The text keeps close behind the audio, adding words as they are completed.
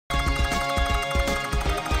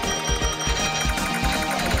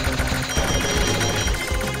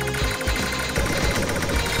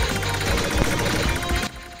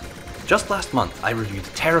Just last month I reviewed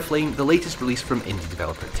Teraflame, the latest release from indie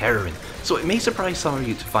developer Terarin, so it may surprise some of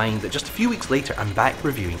you to find that just a few weeks later I'm back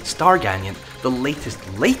reviewing Star Gaganant, the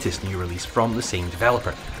latest new release from the same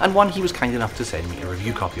developer, and one he was kind enough to send me a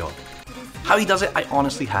review copy of. How he does it, I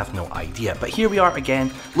honestly have no idea, but here we are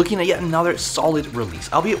again, looking at yet another solid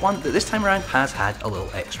release, albeit one that this time around has had a little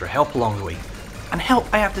extra help along the way. And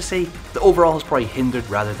help, I have to say, that overall has probably hindered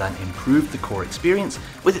rather than improved the core experience,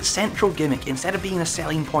 with its central gimmick, instead of being a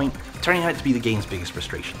selling point, turning out to be the game's biggest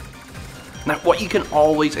frustration. Now, what you can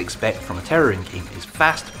always expect from a Terarin game is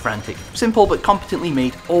fast, frantic, simple but competently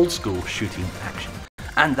made old-school shooting action.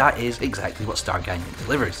 And that is exactly what Star Gaganant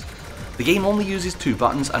delivers. The game only uses 2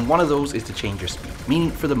 buttons, and one of those is to change your speed,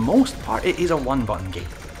 meaning for the most part it is a 1-button game.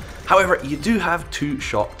 However, you do have 2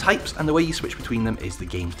 shot types, and the way you switch between them is the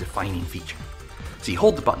game's defining feature. So you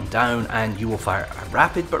hold the button down and you will fire a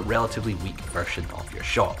rapid but relatively weak version of your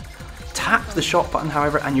shot. Tap the shot button,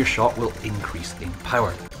 however, and your shot will increase in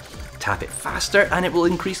power. Tap it faster and it will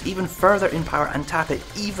increase even further in power, and tap it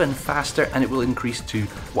even faster and it will increase to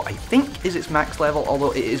what I think is its max level,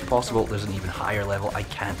 although it is possible there's an even higher level I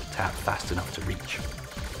can't tap fast enough to reach.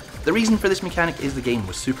 The reason for this mechanic is the game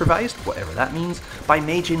was supervised, whatever that means, by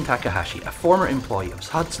Meijin Takahashi, a former employee of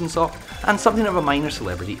Hudson Soft and something of a minor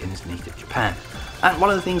celebrity in his native Japan. And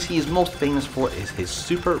one of the things he is most famous for is his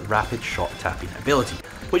super rapid shot tapping ability,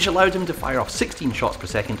 which allowed him to fire off 16 shots per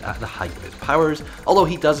second at the height of his powers, although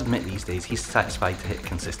he does admit these days he's satisfied to hit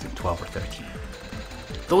consistent 12 or 13.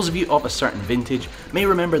 Those of you of a certain vintage may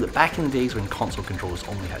remember that back in the days when console controllers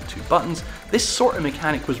only had 2 buttons, this sort of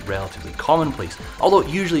mechanic was relatively commonplace, although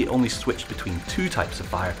usually it only switched between 2 types of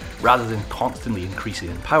fire rather than constantly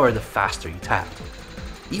increasing in power the faster you tapped.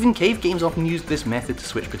 Even cave games often used this method to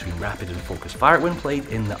switch between rapid and focused fire when played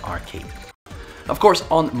in the arcade. Of course,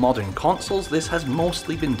 on modern consoles this has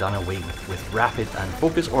mostly been done away with rapid and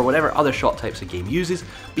focus, or whatever other shot types a game uses,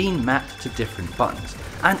 being mapped to different buttons.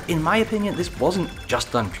 And in my opinion this wasn't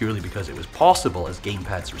just done purely because it was possible as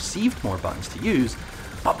gamepads received more buttons to use,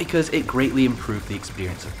 but because it greatly improved the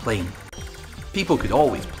experience of playing. People could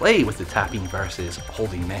always play with the tapping versus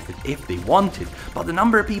holding method if they wanted, but the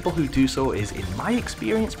number of people who do so is, in my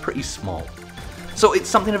experience, pretty small. So it's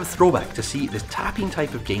something of a throwback to see this tapping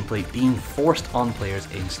type of gameplay being forced on players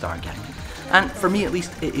in Star Gaganant, and for me at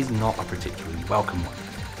least it is not a particularly welcome one.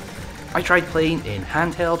 I tried playing in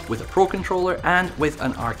handheld with a pro controller and with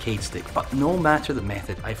an arcade stick, but no matter the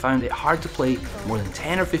method I found it hard to play more than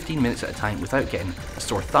 10 or 15 minutes at a time without getting a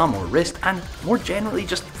sore thumb or wrist, and more generally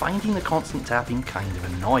just finding the constant tapping kind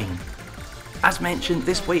of annoying. As mentioned,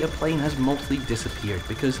 this way of playing has mostly disappeared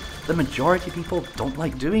because the majority of people don't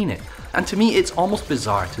like doing it, and to me it's almost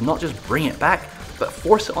bizarre to not just bring it back, but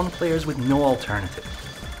force it on players with no alternative.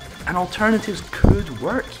 And alternatives could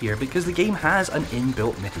work here because the game has an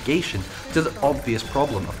inbuilt mitigation to the obvious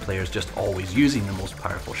problem of players just always using the most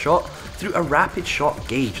powerful shot through a rapid shot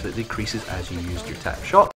gauge that decreases as you use your tap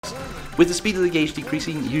shots, with the speed of the gauge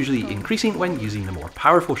decreasing, usually increasing when using the more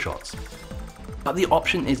powerful shots. But the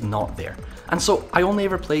option is not there, and so I only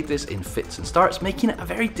ever played this in fits and starts, making it a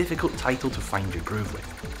very difficult title to find your groove with.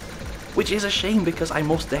 Which is a shame because I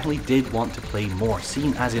most definitely did want to play more,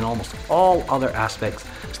 seeing as in almost all other aspects,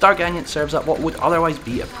 Star Gaganant serves up what would otherwise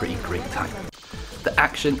be a pretty great time. The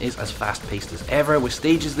action is as fast paced as ever, with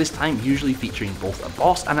stages this time usually featuring both a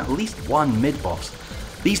boss and at least one mid-boss.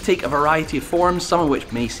 These take a variety of forms, some of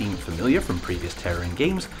which may seem familiar from previous Terarin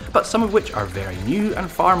games, but some of which are very new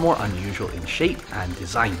and far more unusual in shape and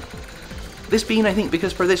design. This being, I think,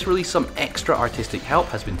 because for this release some extra artistic help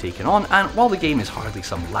has been taken on, and while the game is hardly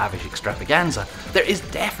some lavish extravaganza, there is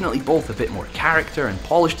definitely both a bit more character and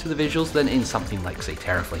polish to the visuals than in something like, say,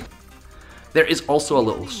 Teraflame. There is also a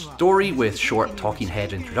little story with short talking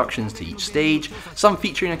head introductions to each stage, some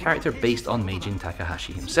featuring a character based on Meijin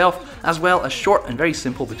Takahashi himself, as well as short and very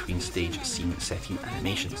simple between stage scene setting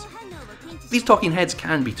animations. These talking heads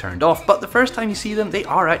can be turned off, but the first time you see them they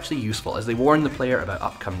are actually useful as they warn the player about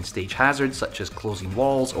upcoming stage hazards such as closing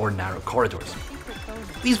walls or narrow corridors.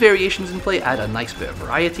 These variations in play add a nice bit of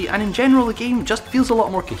variety, and in general the game just feels a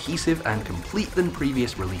lot more cohesive and complete than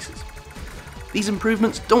previous releases. These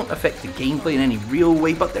improvements don't affect the gameplay in any real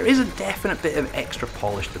way, but there is a definite bit of extra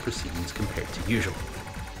polish to the proceedings compared to usual.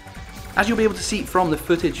 As you'll be able to see from the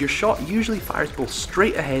footage, your shot usually fires both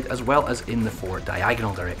straight ahead as well as in the 4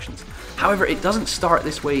 diagonal directions. However, it doesn't start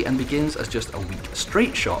this way and begins as just a weak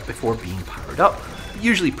straight shot before being powered up,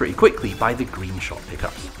 usually pretty quickly by the green shot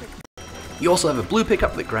pickups. You also have a blue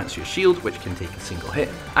pickup that grants you a shield, which can take a single hit,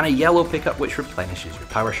 and a yellow pickup which replenishes your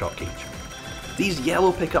power shot gauge. These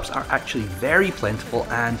yellow pickups are actually very plentiful,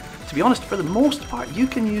 and to be honest, for the most part you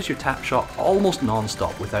can use your tap shot almost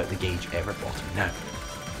non-stop without the gauge ever bottoming out.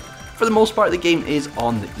 For the most part the game is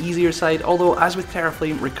on the easier side, although as with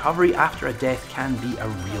Teraflame, recovery after a death can be a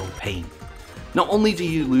real pain. Not only do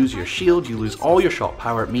you lose your shield, you lose all your shot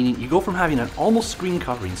power, meaning you go from having an almost screen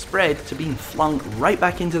covering spread to being flung right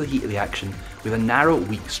back into the heat of the action with a narrow,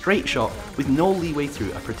 weak straight shot with no leeway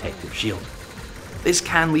through a protective shield. This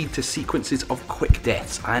can lead to sequences of quick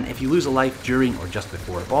deaths, and if you lose a life during or just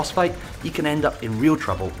before a boss fight, you can end up in real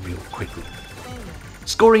trouble real quickly.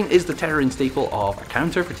 Scoring is the Terarin staple of a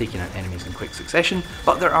counter for taking out enemies in quick succession,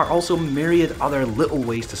 but there are also myriad other little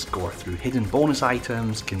ways to score through hidden bonus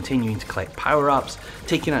items, continuing to collect power-ups,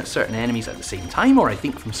 taking out certain enemies at the same time or I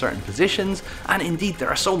think from certain positions, and indeed there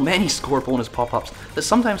are so many score bonus pop-ups that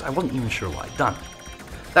sometimes I wasn't even sure what I'd done.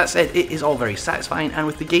 That said, it is all very satisfying, and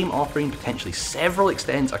with the game offering potentially several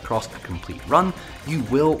extends across a complete run, you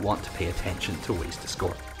will want to pay attention to ways to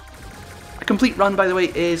score. A complete run, by the way,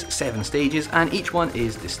 is 7 stages, and each one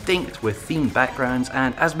is distinct with themed backgrounds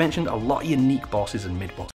and, as mentioned, a lot of unique bosses and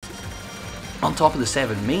mid-bosses. On top of the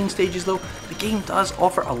 7 main stages though, the game does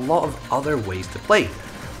offer a lot of other ways to play.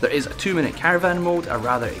 There is a 2-minute caravan mode, a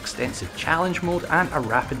rather extensive challenge mode, and a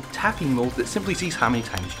rapid tapping mode that simply sees how many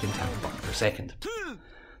times you can tap a button per second.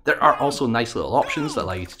 There are also nice little options that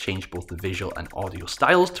allow you to change both the visual and audio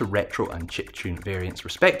styles to retro and chiptune variants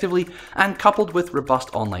respectively, and coupled with robust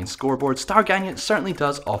online scoreboards, Star Gaganant certainly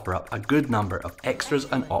does offer up a good number of extras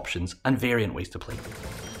and options and variant ways to play.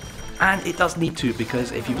 And it does need to,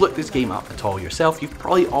 because if you've looked this game up at all yourself, you've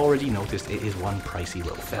probably already noticed it is one pricey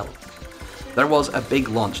little fella. There was a big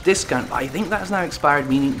launch discount, but I think that has now expired,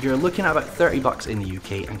 meaning you're looking at about $30 in the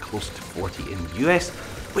UK and close to $40 in the US,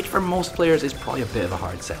 which for most players is probably a bit of a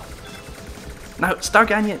hard sell. Now, Star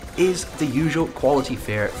Gaganant is the usual quality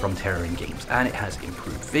fare from Terarin games, and it has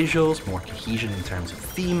improved visuals, more cohesion in terms of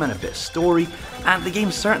theme and a bit of story, and the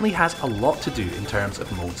game certainly has a lot to do in terms of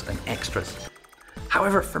modes and extras.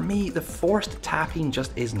 However, for me, the forced tapping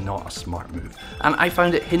just is not a smart move, and I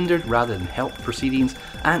found it hindered rather than helped proceedings,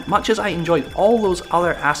 and much as I enjoyed all those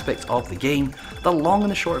other aspects of the game, the long and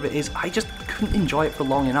the short of it is I just couldn't enjoy it for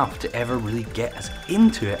long enough to ever really get as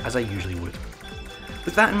into it as I usually would.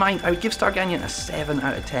 With that in mind, I would give Star Gaganant a 7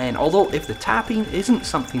 out of 10, although if the tapping isn't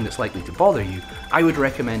something that's likely to bother you, I would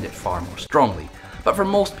recommend it far more strongly. But for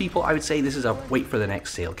most people, I would say this is a wait for the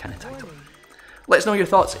next sale kind of title. Let us know your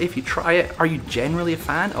thoughts if you try it. Are you generally a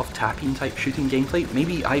fan of tapping type shooting gameplay?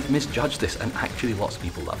 Maybe I've misjudged this and actually lots of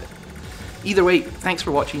people love it. Either way, thanks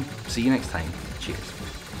for watching, see you next time, cheers.